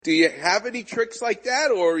Do you have any tricks like that,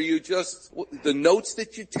 or are you just the notes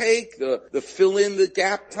that you take, the fill in the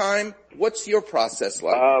gap time? What's your process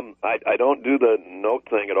like? I don't do the note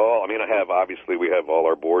thing at all. I mean, obviously we have all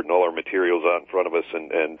our board and all our materials out in front of us,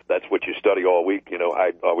 and that's what you study all week. You know,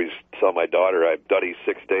 I always tell my daughter I study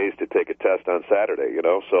 6 days to take a test on Saturday, you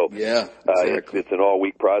know, so yeah, exactly. It's an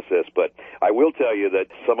all-week process. But I will tell you that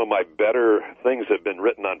some of my better things have been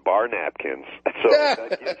written on bar napkins. So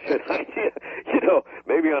that gives you an idea. You know,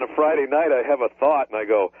 maybe on a Friday night I have a thought and I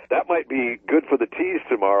go, that might be good for the teas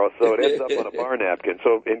tomorrow, so it ends up on a bar napkin.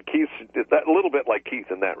 So in Keith's, that a little bit like Keith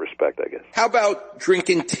in that respect, I guess. How about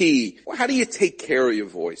drinking tea? How do you take care of your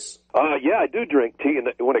voice? Yeah, I do drink tea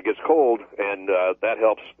when it gets cold, and that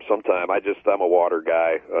helps sometime. I'm a water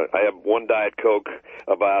guy. I have one Diet Coke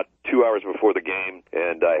about 2 hours before the game,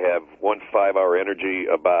 and I have one 5-hour energy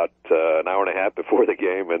about an hour and a half before the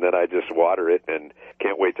game, and then I just water it and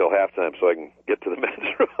can't wait till halftime so I can get to the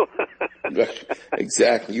men's room.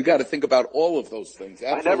 Exactly. You got to think about all of those things.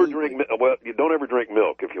 Absolutely. I never drink, well, you don't ever drink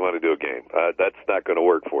milk if you want to do a game. That's not going to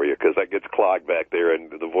work for you because that gets clogged back there and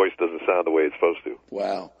the voice doesn't sound the way it's supposed to.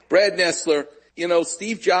 Wow. Brad Nessler, you know,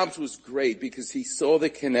 Steve Jobs was great because he saw the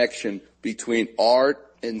connection between art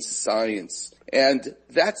and science. And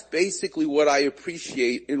that's basically what I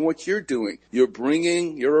appreciate in what you're doing. You're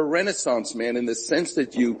a Renaissance man in the sense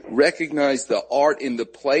that you recognize the art in the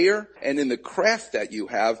player and in the craft that you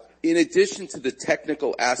have, in addition to the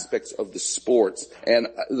technical aspects of the sport. And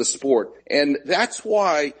that's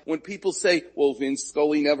why when people say, well, Vince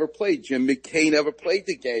Scully never played, Jim McKay never played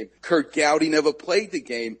the game, Kurt Gowdy never played the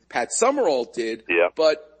game, Pat Summerall did, yeah.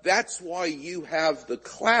 But that's why you have the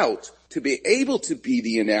clout to be able to be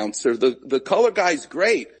the announcer. The color guy's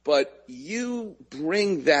great, but you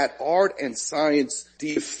bring that art and science. Do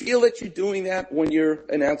you feel that you're doing that when you're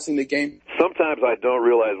announcing the game? Sometimes I don't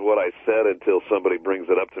realize what I said until somebody brings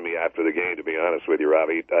it up to me after the game, to be honest with you,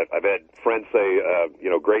 Robbie. I've had friends say,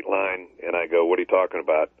 great line, and I go, what are you talking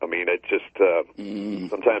about? I mean, it just,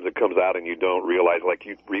 sometimes it comes out and you don't realize, like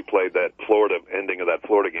you replayed that ending of that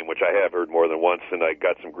Florida game, which I have heard more than once, and I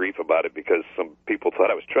got some grief about it because some people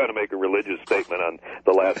thought I was trying to make a religious statement on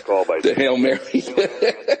the last call by the Hail Mary.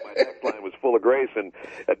 My next line was full of grace, and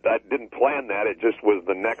I didn't plan that. It just was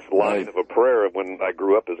the next line of a prayer of when I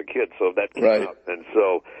grew up as a kid, so that came out. And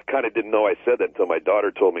so kind of didn't know I said that until my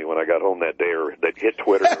daughter told me when I got home that day, or that hit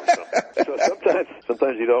Twitter or something. So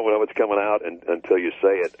sometimes you don't know what's coming out until you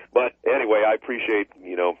say it. But anyway, I appreciate,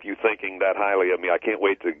 you thinking that highly of me. I can't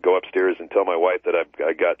wait to go upstairs and tell my wife that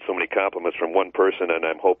I got so many compliments from one person, and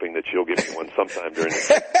I'm hoping that she'll give me one sometime during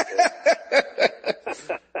the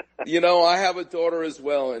I have a daughter as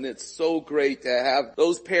well, and it's so great to have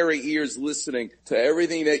those pair of ears listening to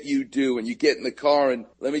everything that you do. And you get in the car, and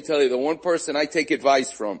let me tell you, the one person I take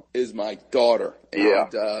advice from is my daughter.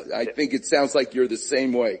 And I think it sounds like you're the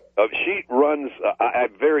same way. She runs. I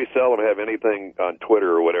very seldom have anything on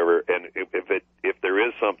Twitter or whatever, and if there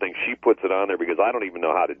is something, she puts it on there because I don't even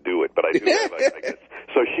know how to do it. But I do have, I guess.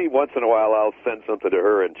 So she, once in a while, I'll send something to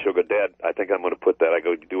her, and she'll go, Dad, I think I'm going to put that. I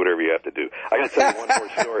go, do whatever you have to do. I got to tell you one more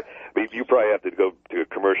story. You probably have to go to a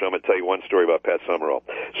commercial. I'm going to tell you one story about Pat Summerall.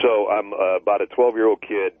 So I'm about a 12-year-old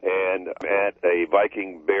kid, and at a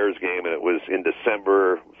Viking Bears game, and it was in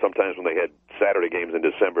December, sometimes when they had Saturday games in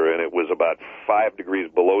December, and it was about 5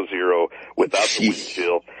 degrees below zero without the wind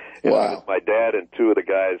chill. And wow. With my dad and two of the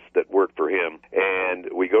guys that worked for him, and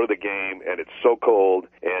we go to the game, and it's so cold,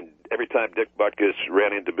 and every time Dick Butkus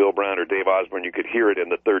ran into Bill Brown or Dave Osborne, you could hear it in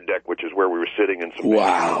the third deck, which is where we were sitting in some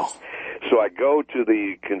wow. So I go to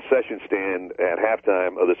the concession stand at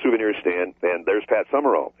halftime of the souvenir stand, and there's Pat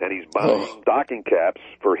Summerall, and he's buying stocking caps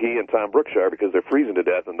for he and Tom Brookshire because they're freezing to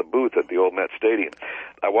death in the booth at the old Met Stadium.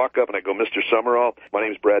 I walk up and I go, Mr. Summerall, my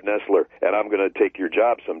name's Brad Nessler, and I'm going to take your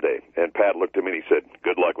job someday. And Pat looked at me and he said,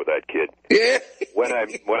 good luck with that, kid. When I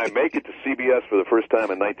make it to CBS for the first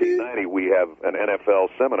time in 1990, we have an NFL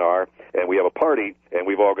seminar, and we have a party, and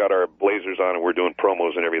we've all got our blazers on, and we're doing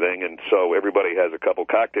promos and everything, and so everybody has a couple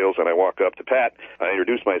cocktails, and I walk up to Pat. I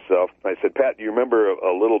introduced myself. I said, Pat, do you remember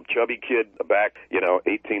a little chubby kid back,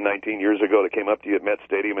 18, 19 years ago that came up to you at Met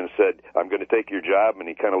Stadium and said, I'm going to take your job? And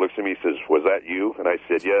he kind of looks at me and says, was that you? And I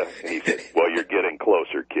said, yeah. And he said, well, you're getting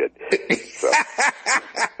closer, kid. So.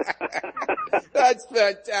 That's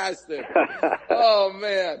fantastic. Oh,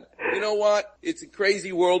 man. You know what? It's a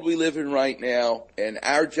crazy world we live in right now, and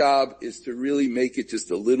our job is to really make it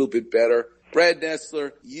just a little bit better. Brad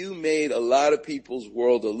Nessler, you made a lot of people's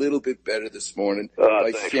world a little bit better this morning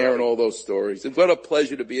by sharing all those stories. And what a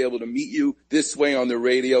pleasure to be able to meet you this way on the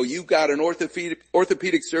radio. You got an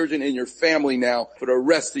orthopedic surgeon in your family now for the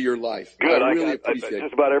rest of your life. Good. I really appreciate it.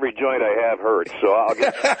 Just about every joint I have hurts, so I'll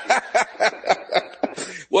get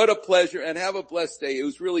What a pleasure, and have a blessed day. It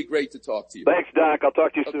was really great to talk to you. Thanks, Doc. I'll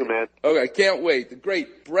talk to you soon, man. Okay, can't wait. The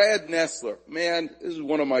great Brad Nessler. Man, this is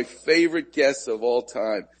one of my favorite guests of all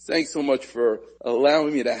time. Thanks so much for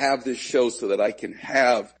allowing me to have this show so that I can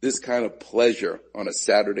have this kind of pleasure on a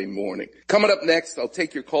Saturday morning. Coming up next, I'll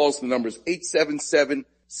take your calls. The number's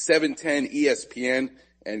 877-710-ESPN.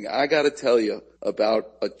 And I got to tell you about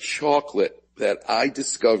a chocolate that I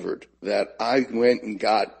discovered that I went and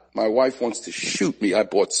got. My wife wants to shoot me. I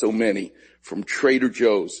bought so many from Trader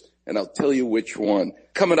Joe's, and I'll tell you which one.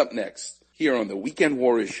 Coming up next, here on the Weekend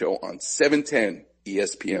Warrior Show on 710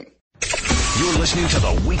 ESPN. You're listening to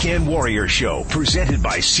the Weekend Warrior Show, presented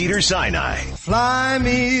by Cedars-Sinai. Fly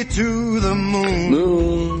me to the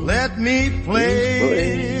moon. Let me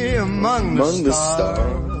play among the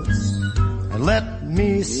stars. And let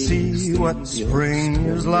me see what spring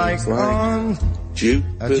is like on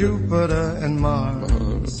Jupiter and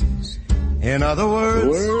Mars. In other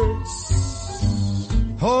words,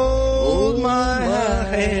 hold my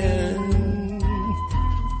hand.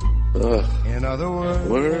 In other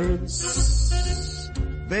words,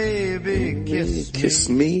 baby, kiss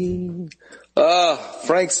me.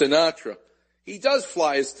 Frank Sinatra. He does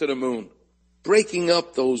fly us to the moon. Breaking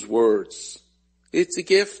up those words. It's a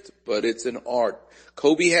gift, but it's an art.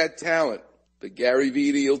 Kobe had talent, but Gary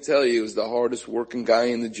Vee, he'll tell you, is the hardest working guy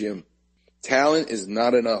in the gym. Talent is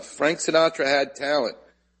not enough. Frank Sinatra had talent,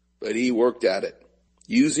 but he worked at it.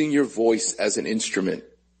 Using your voice as an instrument.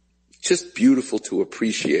 Just beautiful to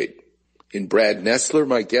appreciate. In Brad Nessler,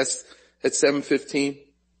 my guest at 7:15.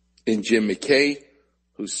 In Jim McKay,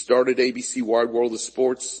 who started ABC Wide World of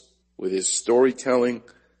Sports with his storytelling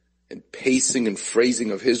and pacing and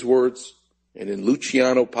phrasing of his words. And in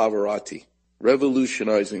Luciano Pavarotti,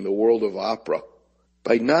 revolutionizing the world of opera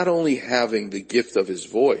by not only having the gift of his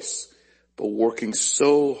voice, but working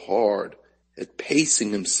so hard at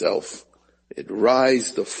pacing himself, at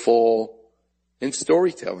rise, the fall, in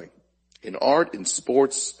storytelling, in art, in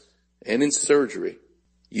sports, and in surgery,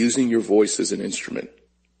 using your voice as an instrument.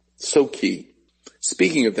 So key.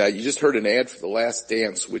 Speaking of that, you just heard an ad for The Last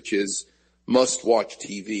Dance, which is must-watch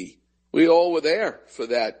TV. We all were there for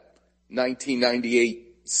that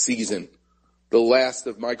 1998 season, the last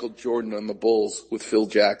of Michael Jordan on the Bulls with Phil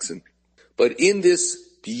Jackson. But in this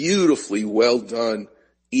beautifully well-done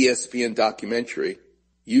ESPN documentary,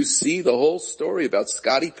 you see the whole story about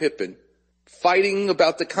Scottie Pippen fighting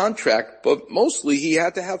about the contract, but mostly he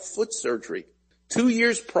had to have foot surgery. 2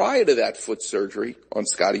 years prior to that foot surgery on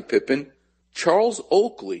Scottie Pippen, Charles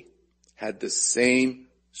Oakley had the same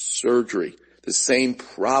surgery, the same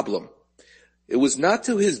problem. It was not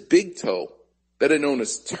to his big toe, better known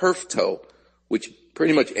as turf toe, which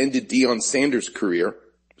pretty much ended Deion Sanders' career.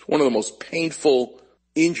 It's one of the most painful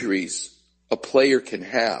injuries a player can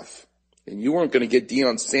have. And you weren't going to get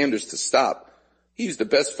Deion Sanders to stop. He's the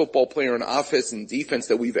best football player on offense and defense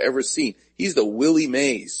that we've ever seen. He's the Willie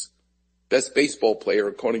Mays. Best baseball player,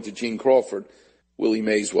 according to Gene Crawford, Willie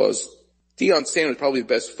Mays was. Deion Sanders, probably the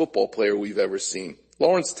best football player we've ever seen.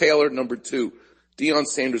 Lawrence Taylor, number 2. Deion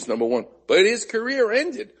Sanders, number 1. But his career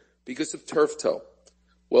ended because of turf toe.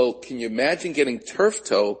 Well, can you imagine getting turf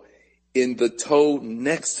toe in the toe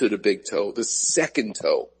next to the big toe, the second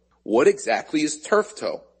toe? What exactly is turf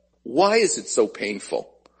toe? Why is it so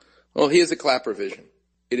painful? Well, here's a KlapperVision.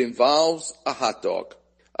 It involves a hot dog.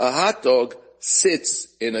 A hot dog sits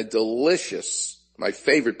in a delicious, my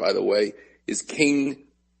favorite, by the way, is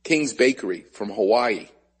King's Bakery from Hawaii.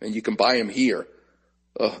 And you can buy them here.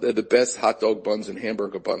 They're the best hot dog buns and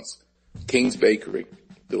hamburger buns. King's Bakery.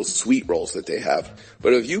 Those sweet rolls that they have.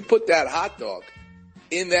 But if you put that hot dog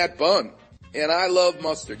in that bun, and I love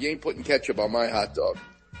mustard. You ain't putting ketchup on my hot dog.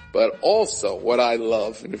 But also what I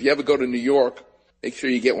love, and if you ever go to New York, make sure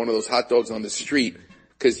you get one of those hot dogs on the street,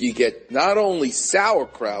 because you get not only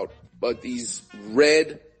sauerkraut, but these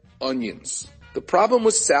red onions. The problem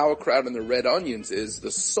with sauerkraut and the red onions is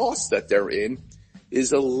the sauce that they're in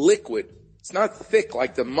is a liquid. It's not thick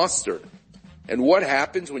like the mustard. And what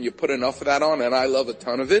happens when you put enough of that on, and I love a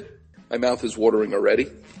ton of it, my mouth is watering already,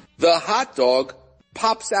 the hot dog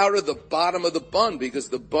pops out of the bottom of the bun because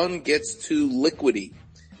the bun gets too liquidy.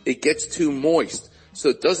 It gets too moist. So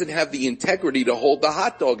it doesn't have the integrity to hold the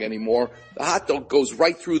hot dog anymore. The hot dog goes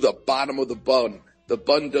right through the bottom of the bun. The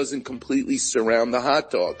bun doesn't completely surround the hot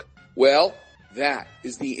dog. Well, That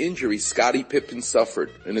is the injury Scottie Pippen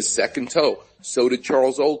suffered in his second toe. So did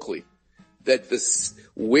Charles Oakley. That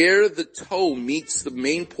where the toe meets the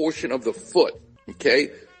main portion of the foot, okay,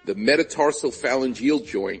 the metatarsal phalangeal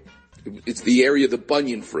joint, it's the area of the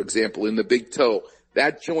bunion, for example, in the big toe.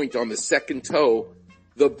 That joint on the second toe,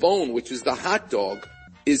 the bone, which is the hot dog,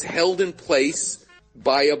 is held in place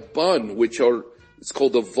by a bun, it's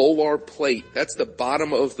called the volar plate. That's the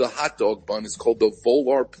bottom of the hot dog bun. It's called the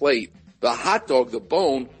volar plate. The hot dog, the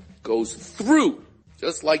bone, goes through,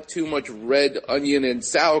 just like too much red onion and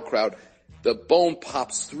sauerkraut. The bone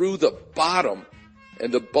pops through the bottom,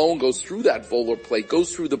 and the bone goes through that volar plate,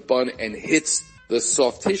 goes through the bun, and hits the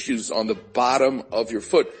soft tissues on the bottom of your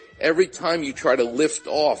foot. Every time you try to lift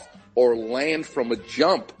off or land from a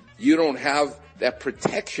jump, you don't have that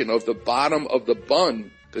protection of the bottom of the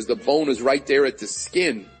bun because the bone is right there at the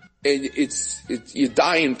skin, and you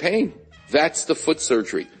die in pain. That's the foot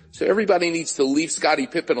surgery. So everybody needs to leave Scottie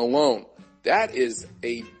Pippen alone. That is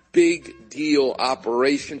a big deal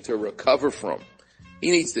operation to recover from.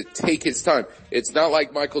 He needs to take his time. It's not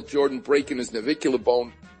like Michael Jordan breaking his navicular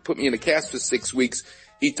bone, put me in a cast for 6 weeks.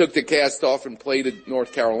 He took the cast off and played at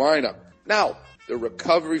North Carolina. Now, the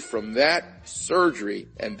recovery from that surgery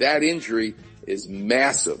and that injury is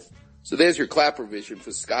massive. So there's your KlapperVision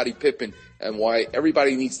for Scottie Pippen and why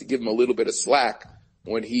everybody needs to give him a little bit of slack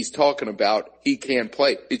when he's talking about he can't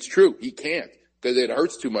play. It's true, he can't, because it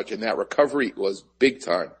hurts too much, and that recovery was big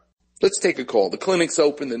time. Let's take a call. The clinic's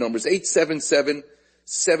open. The number's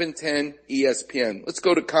 877-710-ESPN. Let's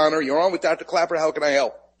go to Connor. You're on with Dr. Klapper. How can I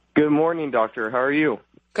help? Good morning, doctor. How are you?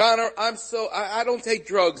 Connor, I don't take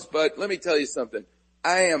drugs, but let me tell you something.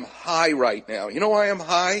 I am high right now. You know why I'm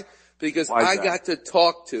high? Because I got to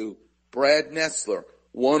talk to Brad Nessler,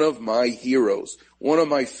 one of my heroes, one of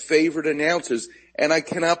my favorite announcers, and I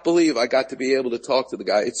cannot believe I got to be able to talk to the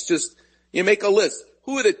guy. It's just, you make a list.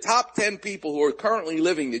 Who are the top 10 people who are currently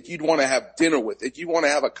living that you'd want to have dinner with, that you want to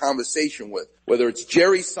have a conversation with? Whether it's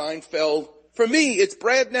Jerry Seinfeld. For me, it's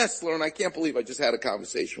Brad Nessler, and I can't believe I just had a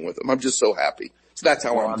conversation with him. I'm just so happy. So that's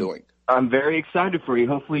how I'm doing. I'm very excited for you.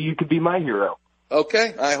 Hopefully you could be my hero.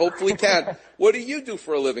 Okay, I hopefully can. What do you do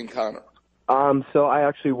for a living, Connor? So I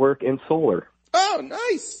actually work in solar. Oh,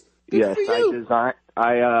 nice. Good yes, for you.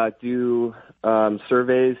 I do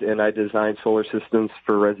surveys, and I design solar systems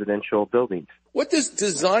for residential buildings. What does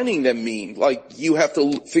designing them mean? Like you have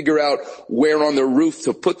to figure out where on the roof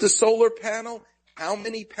to put the solar panel, how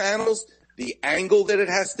many panels, the angle that it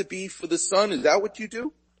has to be for the sun. Is that what you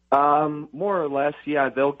do? More or less, yeah.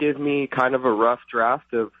 They'll give me kind of a rough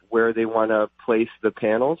draft of where they want to place the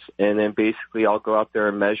panels, and then basically I'll go out there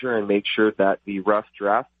and measure and make sure that the rough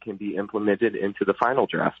draft can be implemented into the final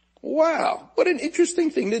draft. Wow. What an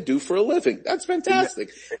interesting thing to do for a living. That's fantastic.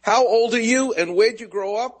 Yeah. How old are you, and where'd you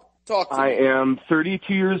grow up? Talk to me. I am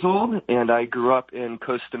 32 years old, and I grew up in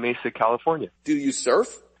Costa Mesa, California. Do you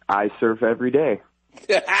surf? I surf every day.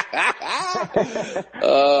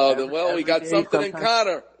 Well, we got something in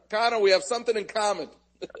Connor. Connor, we have something in common.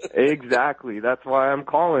 Exactly. That's why I'm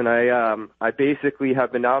calling. I basically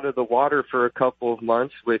have been out of the water for a couple of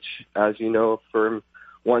months, which, as you know, from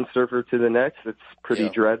one surfer to the next, it's pretty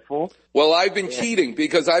dreadful. Well, I've been cheating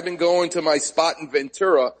because I've been going to my spot in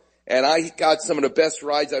Ventura, and I got some of the best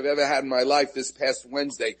rides I've ever had in my life this past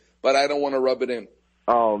Wednesday, but I don't want to rub it in.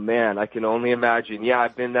 Oh man, I can only imagine. Yeah,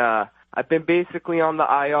 I've been basically on the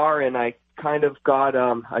IR, and I kind of got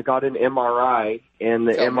an MRI, and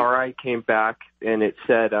the MRI came back and it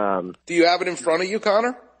said Do you have it in front of you,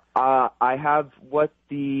 Connor? I have my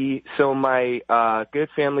good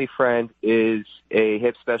family friend is a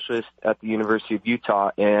hip specialist at the University of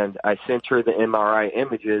Utah, and I sent her the MRI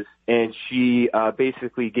images, and she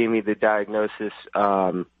basically gave me the diagnosis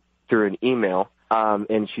through an email.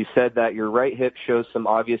 And she said that your right hip shows some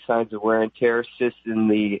obvious signs of wear and tear, cysts in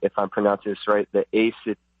the, if I'm pronouncing this right, the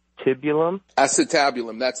acetabulum.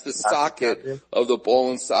 Acetabulum, that's the socket of the ball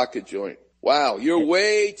and socket joint. Wow, you're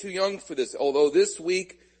way too young for this. Although this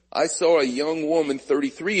week I saw a young woman,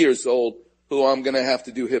 33 years old, who I'm going to have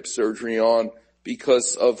to do hip surgery on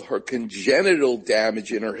because of her congenital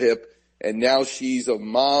damage in her hip. And now she's a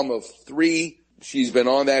mom of 3. She's been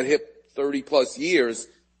on that hip 30 plus years,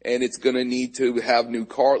 and it's going to need to have new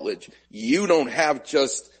cartilage. You don't have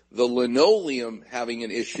just the linoleum having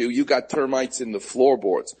an issue. You got termites in the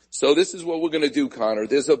floorboards. So this is what we're going to do, Connor.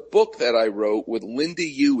 There's a book that I wrote with Linda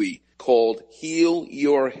Huey called Heal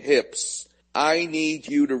Your Hips. I need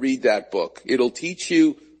you to read that book. It'll teach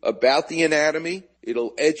you about the anatomy.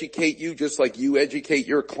 It'll educate you just like you educate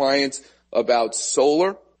your clients about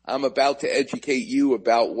solar. I'm about to educate you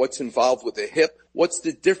about what's involved with the hip. What's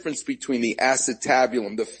the difference between the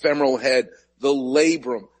acetabulum, the femoral head, the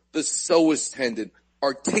labrum, the psoas tendon,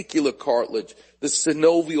 articular cartilage, the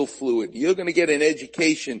synovial fluid. You're going to get an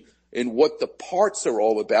education in what the parts are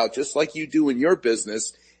all about, just like you do in your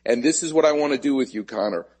business. And this is what I want to do with you,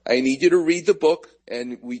 Connor. I need you to read the book,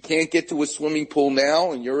 and we can't get to a swimming pool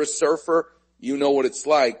now, and you're a surfer. You know what it's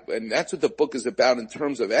like, and that's what the book is about in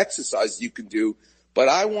terms of exercise you can do. But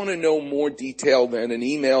I want to know more detail than an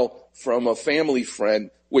email from a family friend,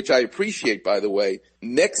 which I appreciate, by the way.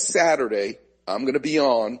 Next Saturday, I'm going to be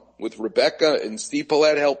on with Rebecca and Steve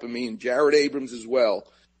Paulette helping me, and Jared Abrams as well.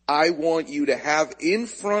 I want you to have in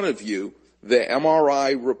front of you the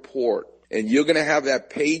MRI report, and you're going to have that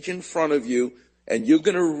page in front of you, and you're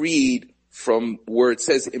going to read from where it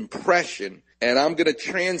says impression, and I'm going to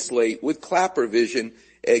translate with KlapperVision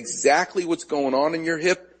exactly what's going on in your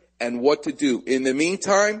hip and what to do. In the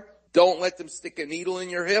meantime, don't let them stick a needle in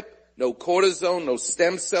your hip. No cortisone, no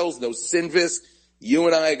stem cells, no Synvis. You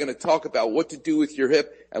and I are going to talk about what to do with your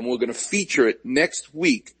hip, and we're going to feature it next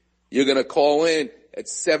week. You're going to call in at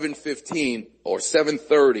 7:15 or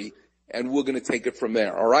 7:30, and we're going to take it from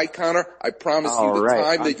there. All right, Connor? I promise you the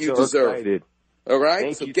time that you deserve. Excited. All right?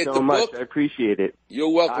 Thank so you get so the much. book. I appreciate it. You're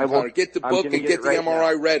welcome, Connor. Get the book and get the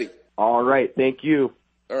MRI ready. All right. Thank you.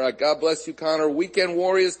 All right. God bless you, Connor. Weekend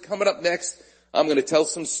Warriors coming up next. I'm going to tell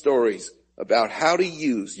some stories about how to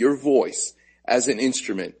use your voice as an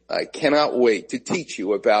instrument. I cannot wait to teach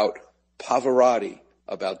you about Pavarotti,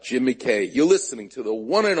 about Jim McKay. You're listening to the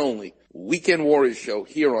one and only Weekend Warriors show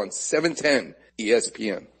here on 710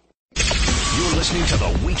 ESPN. You're listening to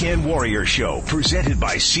the Weekend Warrior Show, presented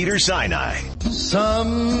by Cedars-Sinai.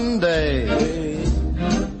 Someday,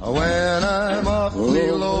 when I'm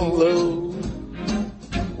awfully low,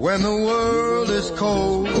 when the world is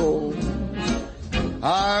cold,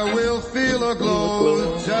 I will feel a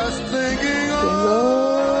glow just thinking of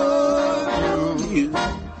you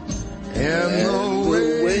and the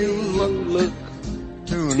way you look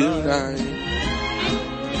tonight.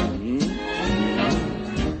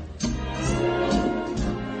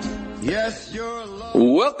 Yes, you're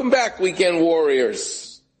Welcome back, Weekend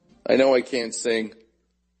Warriors. I know I can't sing,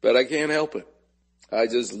 but I can't help it. I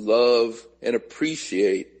just love and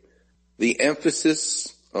appreciate the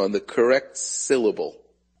emphasis on the correct syllable,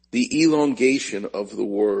 the elongation of the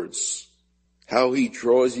words, how he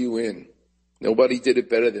draws you in. Nobody did it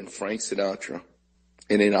better than Frank Sinatra.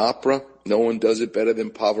 And in opera, no one does it better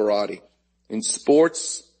than Pavarotti. In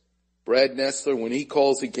sports, Brad Nessler, when he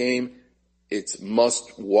calls a game, it's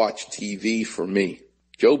must-watch TV for me.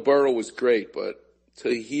 Joe Burrow was great, but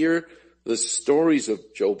to hear the stories of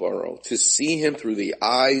Joe Burrow, to see him through the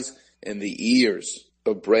eyes and the ears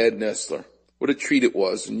of Brad Nessler, what a treat it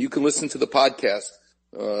was. And you can listen to the podcast.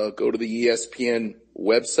 Go to the ESPN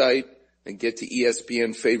website and get to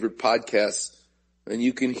ESPN favorite podcasts, and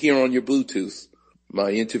you can hear on your Bluetooth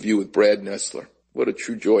my interview with Brad Nessler. What a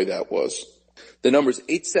true joy that was. The number's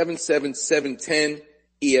 877-710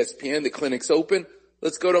 ESPN. The clinic's open.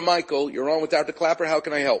 Let's go to Michael. You're on with Dr. Klapper. How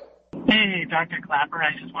can I help? Hey, Dr. Klapper.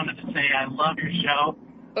 I just wanted to say I love your show.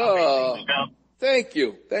 Thank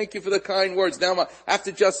you. Thank you for the kind words. Now I have to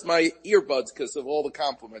adjust my earbuds because of all the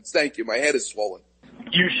compliments. Thank you. My head is swollen.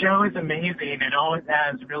 Your show is amazing. It always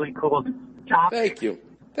has really cool topics. Thank you.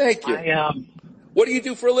 Thank you. What do you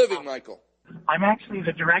do for a living, Michael? I'm actually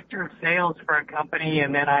the director of sales for a company,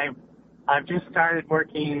 and then I've just started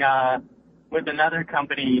working with another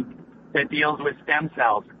company that deals with stem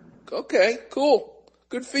cells. Okay, cool.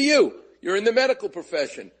 Good for you. You're in the medical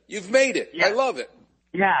profession. You've made it. Yeah. I love it.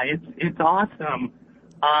 Yeah, it's awesome.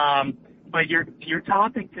 But your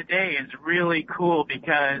topic today is really cool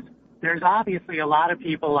because there's obviously a lot of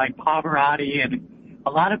people like Pavarotti and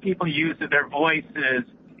a lot of people use their voices,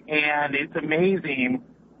 and it's amazing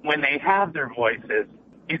when they have their voices.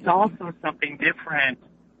 It's also something different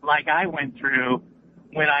like I went through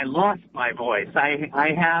when I lost my voice.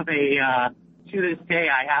 I have to this day,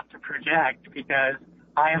 I have to project because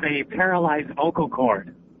I have a paralyzed vocal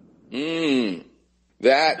cord.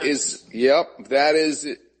 That is,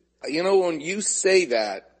 you know, when you say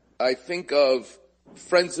that, I think of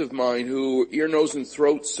friends of mine who are ear, nose, and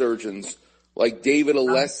throat surgeons, like David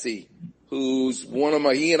Alessi, who's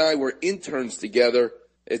he and I were interns together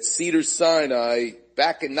at Cedars-Sinai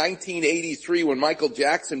back in 1983 when Michael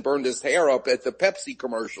Jackson burned his hair up at the Pepsi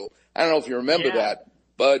commercial. I don't know if you remember that,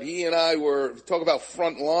 but he and I were, talk about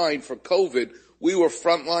front line for COVID. We were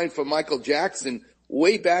front line for Michael Jackson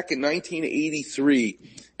way back in 1983.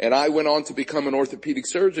 And I went on to become an orthopedic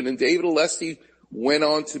surgeon, and David Alessi went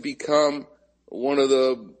on to become one of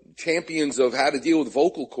the champions of how to deal with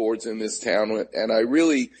vocal cords in this town. And I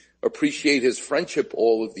really appreciate his friendship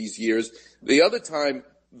all of these years. The other time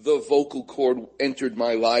the vocal cord entered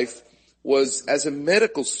my life was as a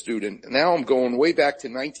medical student. Now I'm going way back to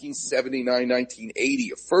 1979,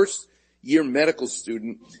 1980, a first-year medical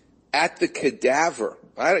student at the cadaver.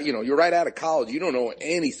 You're right out of college. You don't know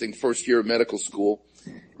anything first year of medical school.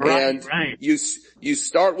 Right. You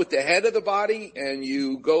start with the head of the body and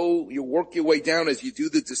you work your way down as you do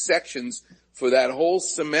the dissections for that whole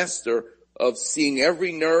semester of seeing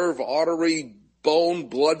every nerve, artery, bone,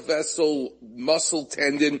 blood vessel, muscle,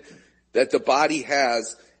 tendon that the body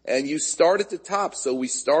has. And you start at the top. So we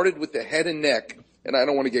started with the head and neck, and I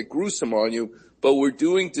don't want to get gruesome on you, but we're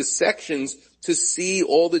doing dissections to see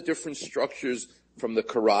all the different structures from the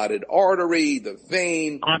carotid artery, the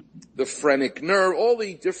vein, the phrenic nerve, all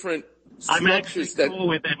the different structures. I'm actually cool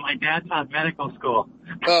with it. My dad taught medical school.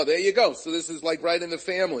 Oh, there you go. So this is like right in the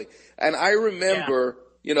family. And I remember,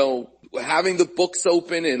 having the books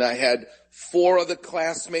open, and I had 4 other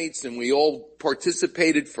classmates, and we all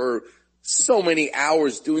participated for so many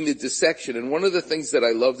hours doing the dissection. And one of the things that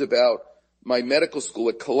I loved about my medical school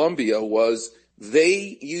at Columbia was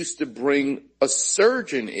they used to bring a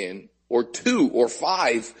surgeon in, or 2 or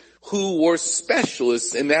 5, who were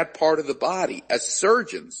specialists in that part of the body as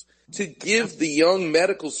surgeons, to give the young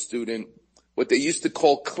medical student what they used to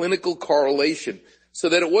call clinical correlation, so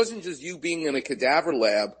that it wasn't just you being in a cadaver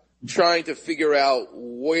lab trying to figure out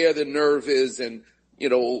where the nerve is and,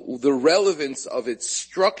 the relevance of its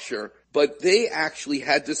structure, but they actually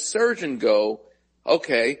had the surgeon go,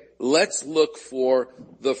 okay, let's look for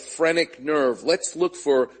the phrenic nerve. Let's look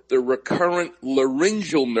for the recurrent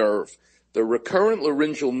laryngeal nerve. The recurrent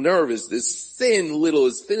laryngeal nerve is this as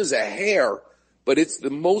thin as a hair, but it's the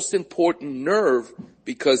most important nerve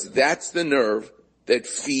because that's the nerve that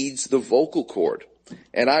feeds the vocal cord.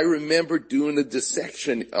 And I remember doing a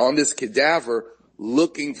dissection on this cadaver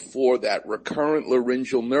looking for that recurrent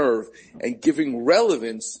laryngeal nerve and giving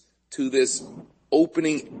relevance to this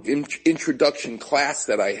opening introduction class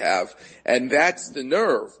that I have. And that's the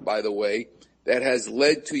nerve, by the way, that has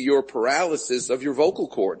led to your paralysis of your vocal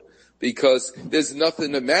cord, because there's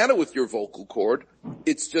nothing the matter with your vocal cord.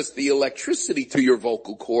 It's just the electricity to your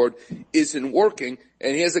vocal cord isn't working.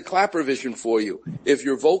 And here's a KlapperVision for you. If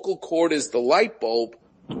your vocal cord is the light bulb,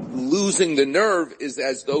 losing the nerve is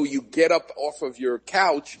as though you get up off of your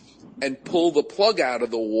couch and pull the plug out of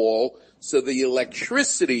the wall. So the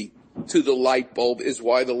electricity to the light bulb is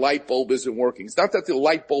why the light bulb isn't working. It's not that the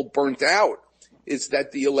light bulb burnt out. It's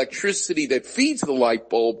that the electricity that feeds the light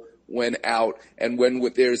bulb went out. And when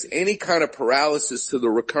there's any kind of paralysis to the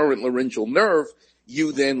recurrent laryngeal nerve,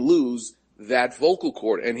 you then lose that vocal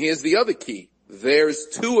cord. And here's the other key. There's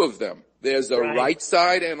 2 of them. There's a right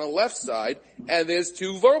side and a left side, and there's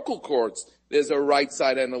 2 vocal cords. There's a right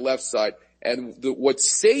side and a left side. And what's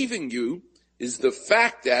saving you is the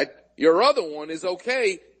fact that your other one is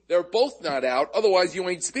okay. They're both not out. Otherwise, you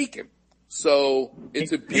ain't speaking. So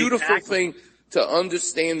it's a beautiful thing to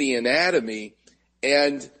understand the anatomy.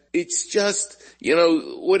 And it's just,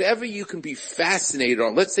 whatever you can be fascinated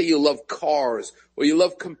on. Let's say you love cars, or you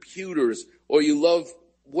love computers, or you love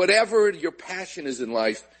whatever your passion is in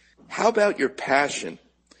life. How about your passion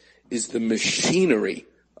is the machinery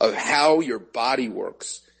of how your body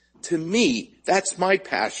works? To me, that's my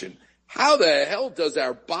passion. How the hell does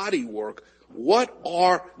our body work? What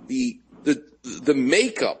are the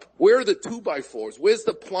makeup? Where are the 2x4s? Where's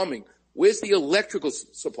the plumbing? Where's the electrical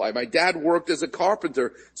supply? My dad worked as a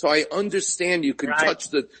carpenter, so I understand you can touch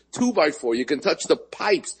the 2x4, you can touch the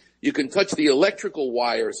pipes, you can touch the electrical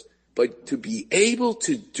wires, but to be able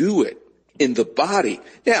to do it in the body.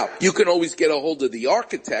 Now, you can always get a hold of the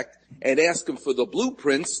architect and ask him for the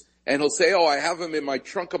blueprints, and he'll say, I have them in my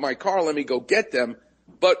trunk of my car, let me go get them.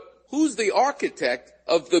 But who's the architect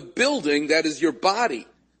of the building that is your body?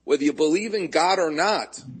 Whether you believe in God or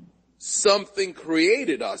not, something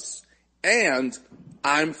created us. And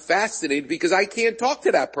I'm fascinated because I can't talk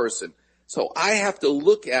to that person. So I have to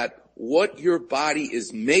look at what your body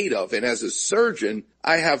is made of. And as a surgeon,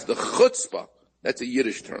 I have the chutzpah, that's a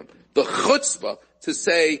Yiddish term, the chutzpah to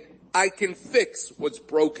say, I can fix what's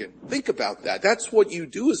broken. Think about that. That's what you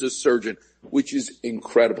do as a surgeon, which is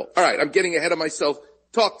incredible. All right, I'm getting ahead of myself.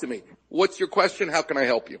 Talk to me. What's your question? How can I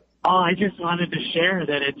help you? Oh, I just wanted to share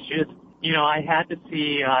that it's just, I had to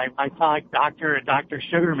see, I saw Dr.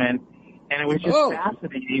 Sugarman, and it was just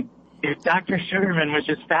fascinating. Dr. Sugarman was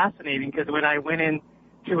just fascinating because when I went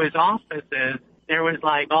into his offices, there was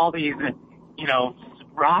like all these,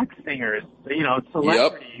 rock singers,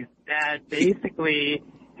 celebrities that basically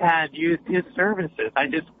had used his services. I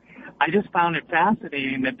just found it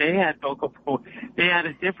fascinating that they had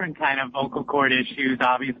a different kind of vocal cord issues,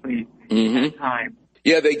 obviously, at the time.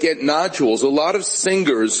 Yeah, they get nodules. A lot of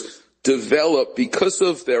singers develop, because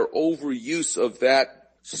of their overuse of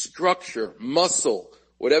that structure, muscle,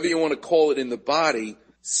 whatever you want to call it in the body.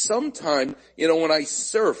 Sometime, when I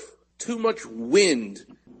surf, too much wind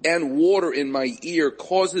and water in my ear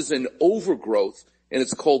causes an overgrowth, and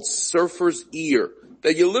it's called surfer's ear,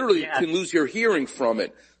 that you literally can lose your hearing from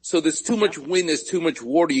it. So there's too much wind, there's too much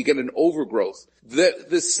water, you get an overgrowth.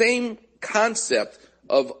 The same concept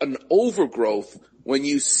of an overgrowth when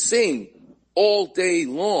you sing all day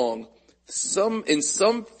long, in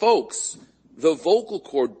some folks, the vocal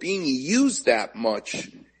cord being used that much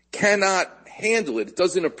cannot handle it. It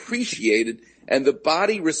doesn't appreciate it, and the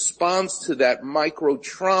body responds to that micro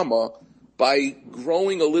trauma by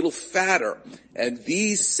growing a little fatter. And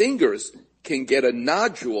these singers can get a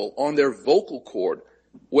nodule on their vocal cord.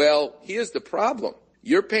 Well, here's the problem.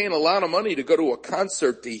 You're paying a lot of money to go to a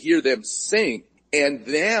concert to hear them sing, and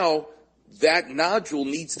now that nodule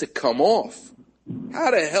needs to come off.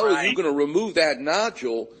 How the hell are you going to remove that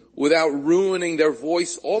nodule without ruining their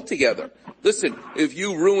voice altogether? Listen, if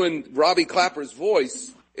you ruin Robbie Clapper's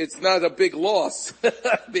voice, it's not a big loss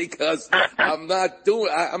because I'm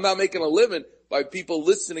not making a living by people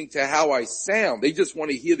listening to how I sound. They just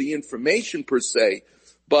want to hear the information per se.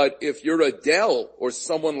 But if you're Adele or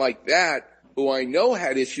someone like that, who I know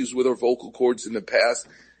had issues with her vocal cords in the past,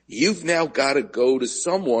 you've now got to go to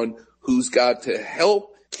someone who's got to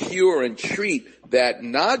help cure and treat that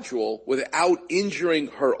nodule without injuring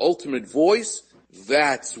her ultimate voice.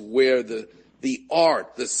 That's where the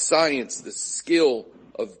art, the science, the skill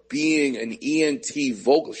of being an ENT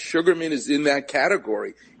vocal. Sugarman is in that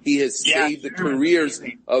category. He has saved the careers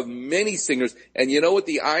of many singers. And you know what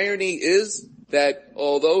the irony is? That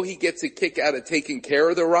although he gets a kick out of taking care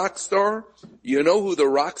of the rock star, you know who the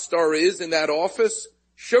rock star is in that office?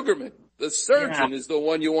 Sugarman. The surgeon is the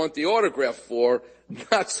one you want the autograph for,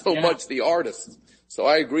 not so much the artist. So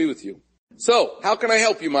I agree with you. So how can I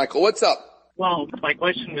help you, Michael? What's up? Well, my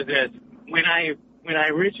question was this. When I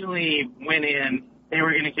originally went in, they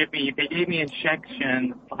gave me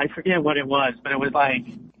injection. I forget what it was, but it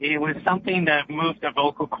was something that moved the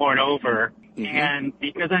vocal cord over. Mm-hmm. And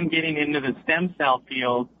because I'm getting into the stem cell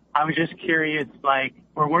field, I was just curious,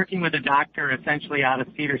 we're working with a doctor essentially out of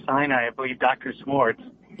Cedars-Sinai, I believe Dr. Swartz.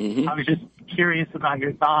 Mm-hmm. I was just curious about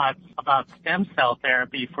your thoughts about stem cell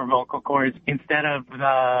therapy for vocal cords instead of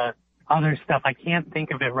the other stuff. I can't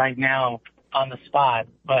think of it right now on the spot,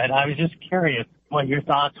 but I was just curious what your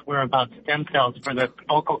thoughts were about stem cells for the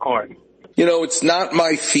vocal cord. It's not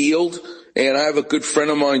my field, and I have a good friend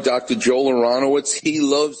of mine, Dr. Joel Aronowitz. He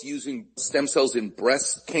loves using stem cells in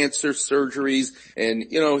breast cancer surgeries, and,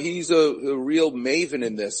 he's a real maven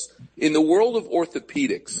in this. In the world of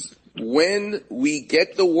orthopedics, when we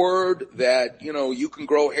get the word that, you can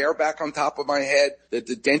grow hair back on top of my head, that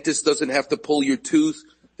the dentist doesn't have to pull your tooth,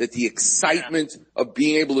 that the excitement of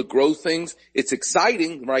being able to grow things, it's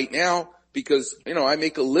exciting right now. Because, I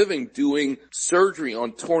make a living doing surgery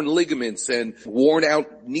on torn ligaments and worn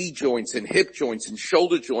out knee joints and hip joints and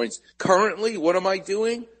shoulder joints. Currently, what am I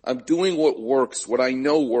doing? I'm doing what works, what I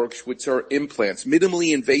know works, which are implants,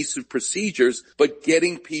 minimally invasive procedures, but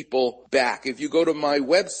getting people back. If you go to my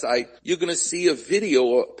website, you're going to see a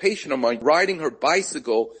video of a patient of mine riding her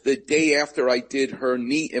bicycle the day after I did her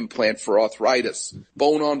knee implant for arthritis,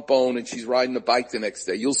 bone on bone, and she's riding the bike the next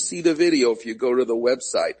day. You'll see the video if you go to the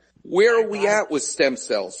website. Where are we at with stem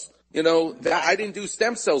cells? I didn't do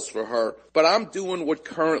stem cells for her, but I'm doing what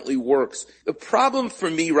currently works. The problem for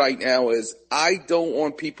me right now is I don't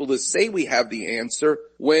want people to say we have the answer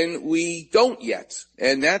when we don't yet.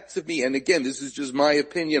 And that to me, and again, this is just my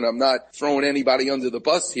opinion. I'm not throwing anybody under the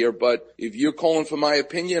bus here, but if you're calling for my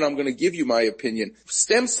opinion, I'm going to give you my opinion.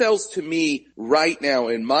 Stem cells to me right now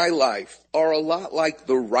in my life are a lot like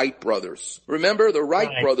the Wright brothers. Remember, the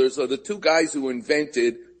Wright brothers are the two guys who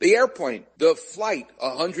invented the airplane, the flight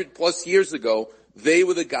 100+ years ago. They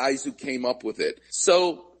were the guys who came up with it.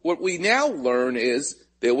 So what we now learn is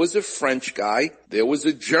there was a French guy, there was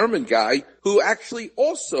a German guy who actually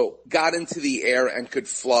also got into the air and could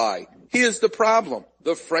fly. Here's the problem.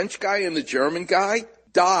 The French guy and the German guy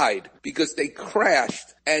died because they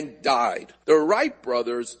crashed and died. The Wright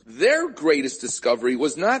brothers, their greatest discovery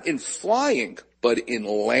was not in flying, but in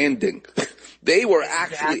landing. They were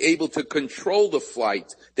actually able to control the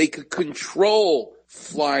flight. They could control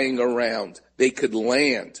flying around. They could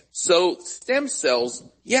land. So stem cells,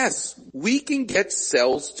 yes, we can get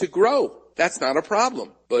cells to grow. That's not a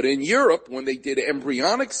problem. But in Europe, when they did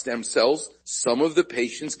embryonic stem cells, some of the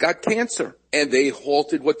patients got cancer. and they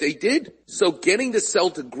halted what they did. So getting the cell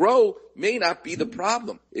to grow may not be the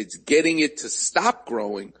problem. It's getting it to stop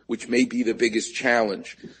growing, which may be the biggest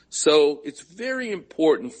challenge. So it's very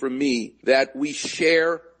important for me that we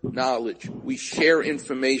share knowledge, we share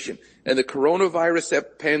information. And the coronavirus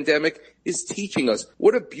pandemic is teaching us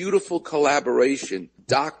what a beautiful collaboration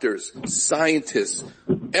doctors, scientists,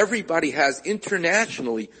 everybody has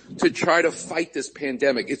internationally to try to fight this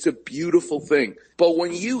pandemic. It's a beautiful thing. But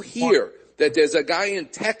when you hear that there's a guy in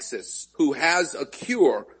Texas who has a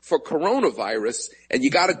cure for coronavirus and you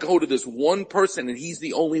got to go to this one person and he's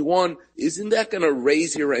the only one, isn't that going to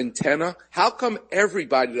raise your antenna? How come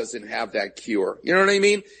everybody doesn't have that cure? You know what I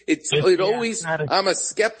mean? I'm a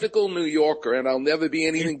skeptical New Yorker and I'll never be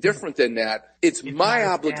anything different than that. It's my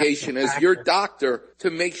obligation as your doctor to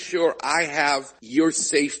make sure I have your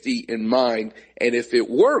safety in mind. And if it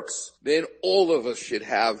works, then all of us should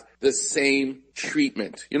have the same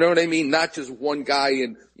treatment. You know what I mean? Not just one guy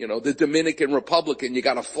in, the Dominican Republic and you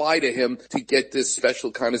got to fly to him to get this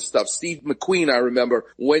special kind of stuff. Steve McQueen, I remember,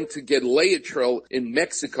 went to get Laetrile in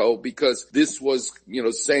Mexico because this was,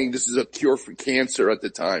 saying this is a cure for cancer at the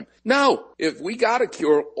time. No, if we got a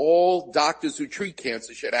cure, all doctors who treat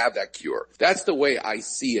cancer should have that cure. That's the way I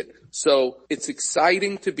see it. So it's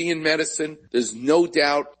exciting to be in medicine. There's no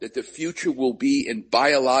doubt that the future will be in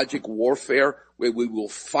biologic warfare, where we will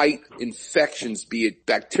fight infections, be it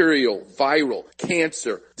bacterial, viral,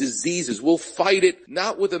 cancer, diseases. We'll fight it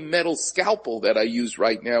not with a metal scalpel that I use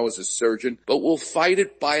right now as a surgeon, but we'll fight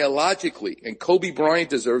it biologically. And Kobe Bryant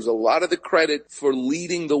deserves a lot of the credit for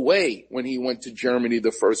leading the way when he went to Germany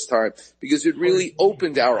the first time, because it really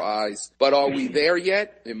opened our eyes. But are we there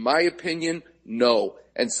yet? In my opinion, no.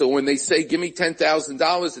 And so when they say, give me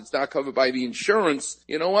 $10,000, it's not covered by the insurance,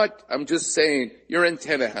 you know what? I'm just saying your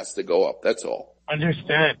antenna has to go up. That's all.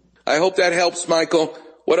 Understood. I hope that helps, Michael.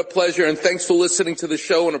 What a pleasure. And thanks for listening to the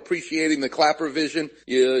show and appreciating the KlapperVision.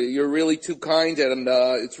 You're really too kind, and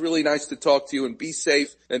it's really nice to talk to you, and be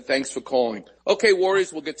safe, and thanks for calling. Okay,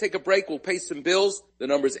 Warriors, we're going to take a break. We'll pay some bills. The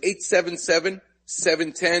number is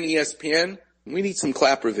 877-710-ESPN. We need some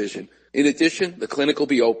KlapperVision. In addition, the clinic will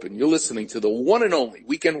be open. You're listening to the one and only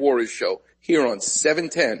Weekend Warriors show here on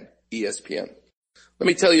 710 ESPN. Let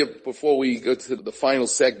me tell you before we go to the final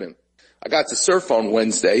segment, I got to surf on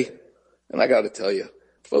Wednesday, and I got to tell you,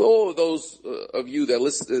 for all of those of you that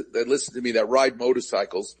listen to me that ride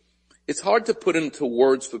motorcycles, it's hard to put into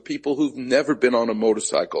words for people who've never been on a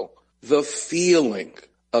motorcycle the feeling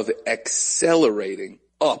of accelerating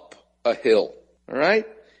up a hill. All right?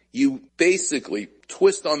 You basically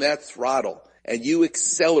twist on that throttle and you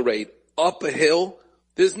accelerate up a hill.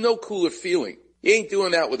 There's no cooler feeling. You ain't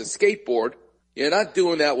doing that with a skateboard. You're not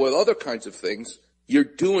doing that with other kinds of things. You're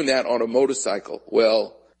doing that on a motorcycle.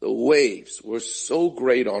 Well, the waves were so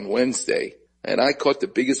great on Wednesday, and I caught the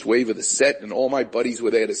biggest wave of the set, and all my buddies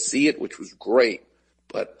were there to see it, which was great.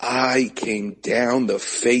 But I came down the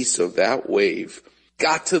face of that wave,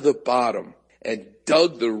 got to the bottom, and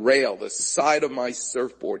dug the rail, the side of my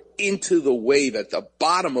surfboard, into the wave at the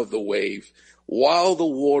bottom of the wave while the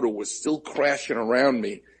water was still crashing around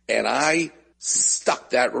me. And I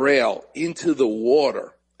stuck that rail into the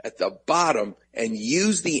water at the bottom and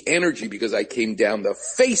used the energy, because I came down the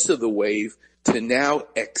face of the wave, to now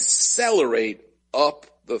accelerate up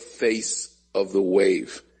the face of the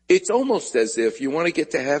wave. It's almost as if you want to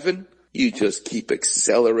get to heaven, you just keep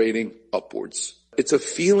accelerating upwards. It's a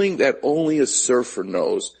feeling that only a surfer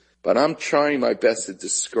knows, but I'm trying my best to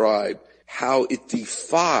describe how it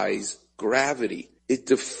defies gravity. It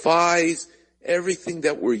defies everything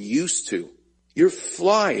that we're used to. You're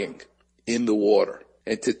flying in the water.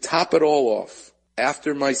 And to top it all off,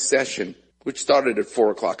 after my session, which started at 4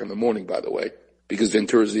 o'clock in the morning, by the way, because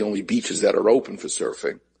Ventura is the only beaches that are open for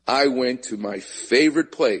surfing, I went to my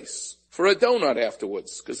favorite place for a donut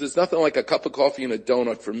afterwards, because there's nothing like a cup of coffee and a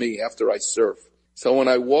donut for me after I surf. So when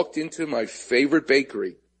I walked into my favorite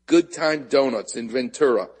bakery, Good Time Donuts in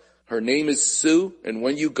Ventura, her name is Sue, and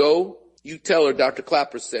when you go, you tell her Dr.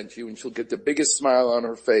 Klapper sent you, and she'll get the biggest smile on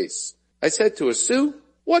her face. I said to her, Sue,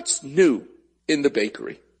 what's new in the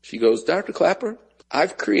bakery? She goes, Dr. Klapper,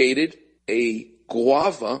 I've created a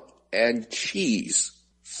guava and cheese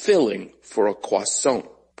filling for a croissant.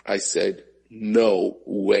 I said, no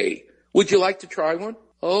way. Would you like to try one?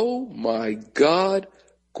 Oh my God.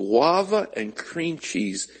 Guava and cream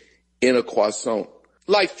cheese in a croissant.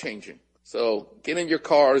 Life-changing. So get in your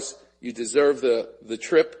cars. You deserve the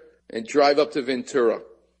trip, and drive up to Ventura.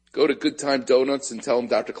 Go to Good Time Donuts and tell them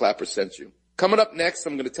Dr. Klapper sent you. Coming up next,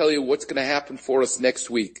 I'm going to tell you what's going to happen for us next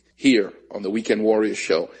week here on the Weekend Warriors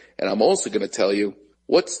show. And I'm also going to tell you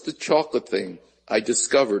what's the chocolate thing I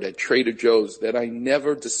discovered at Trader Joe's that I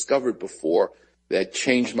never discovered before that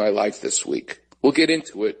changed my life this week. We'll get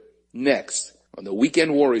into it next on the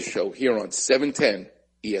Weekend Warriors Show here on 710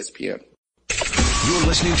 ESPN. You're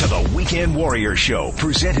listening to the Weekend Warrior Show,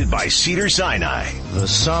 presented by Cedars-Sinai. The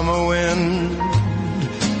summer wind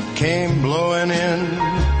came blowing in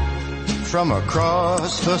from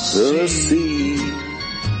across the sea.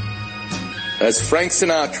 That's Frank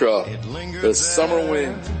Sinatra, the summer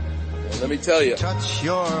wind. And let me tell you, you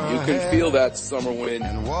can feel that summer wind,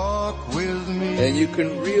 and walk with me. And you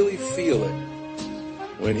can really feel it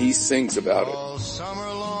when he sings about All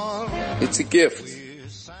summer long, it. It's a gift.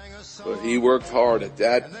 But he worked hard at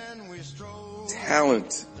that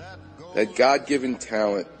talent, that God-given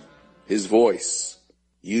talent, his voice,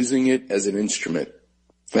 using it as an instrument.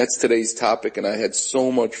 That's today's topic, and I had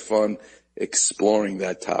so much fun exploring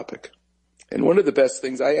that topic. And one of the best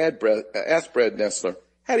things I asked Brad Nessler,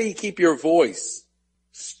 how do you keep your voice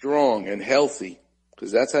strong and healthy?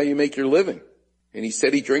 Because that's how you make your living. And he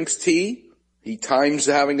said he drinks tea. He times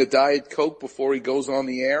having a Diet Coke before he goes on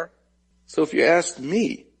the air. So if you asked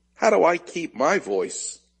me, how do I keep my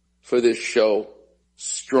voice for this show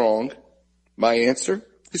strong? My answer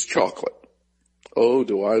is chocolate. Oh,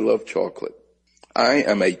 do I love chocolate. I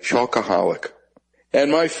am a chocoholic.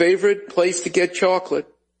 And my favorite place to get chocolate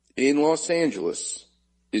in Los Angeles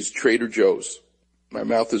is Trader Joe's. My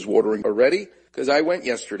mouth is watering already because I went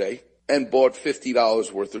yesterday and bought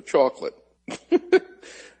 $50 worth of chocolate.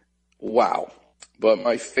 Wow. But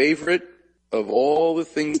my favorite of all the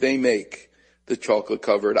things they make, the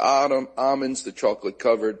chocolate-covered almonds, the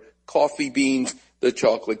chocolate-covered coffee beans, the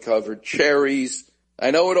chocolate-covered cherries.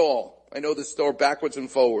 I know it all. I know the store backwards and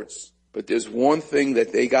forwards. But there's one thing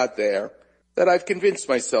that they got there that I've convinced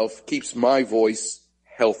myself keeps my voice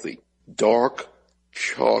healthy. Dark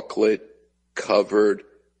chocolate-covered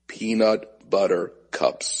peanut butter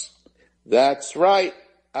cups. That's right.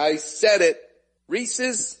 I said it.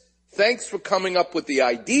 Reese's, thanks for coming up with the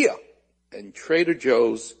idea. And Trader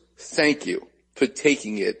Joe's, thank you for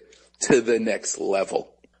taking it to the next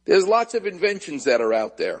level. There's lots of inventions that are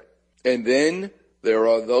out there. And then there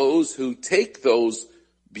are those who take those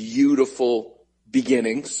beautiful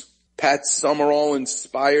beginnings. Pat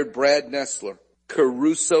Summerall-inspired Brad Nessler.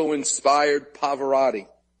 Caruso-inspired Pavarotti.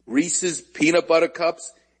 Reese's Peanut Butter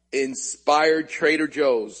Cups inspired Trader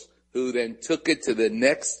Joe's, who then took it to the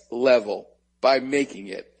next level by making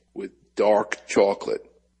it with dark chocolate.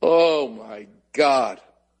 Oh, my God.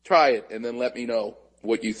 Try it and then let me know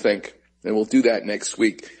what you think. And we'll do that next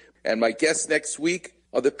week. And my guests next week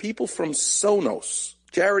are the people from Sonos.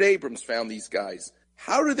 Jared Abrams found these guys.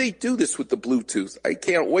 How do they do this with the Bluetooth? I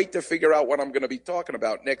can't wait to figure out what I'm going to be talking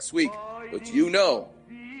about next week. But you know,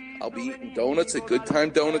 I'll be eating donuts at Good Time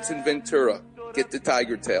Donuts in Ventura. Get the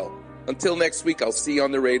tiger tail. Until next week, I'll see you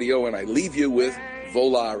on the radio, and I leave you with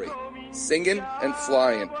Volare, singing and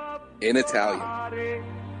flying in Italian.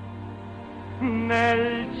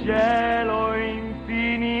 Nel cielo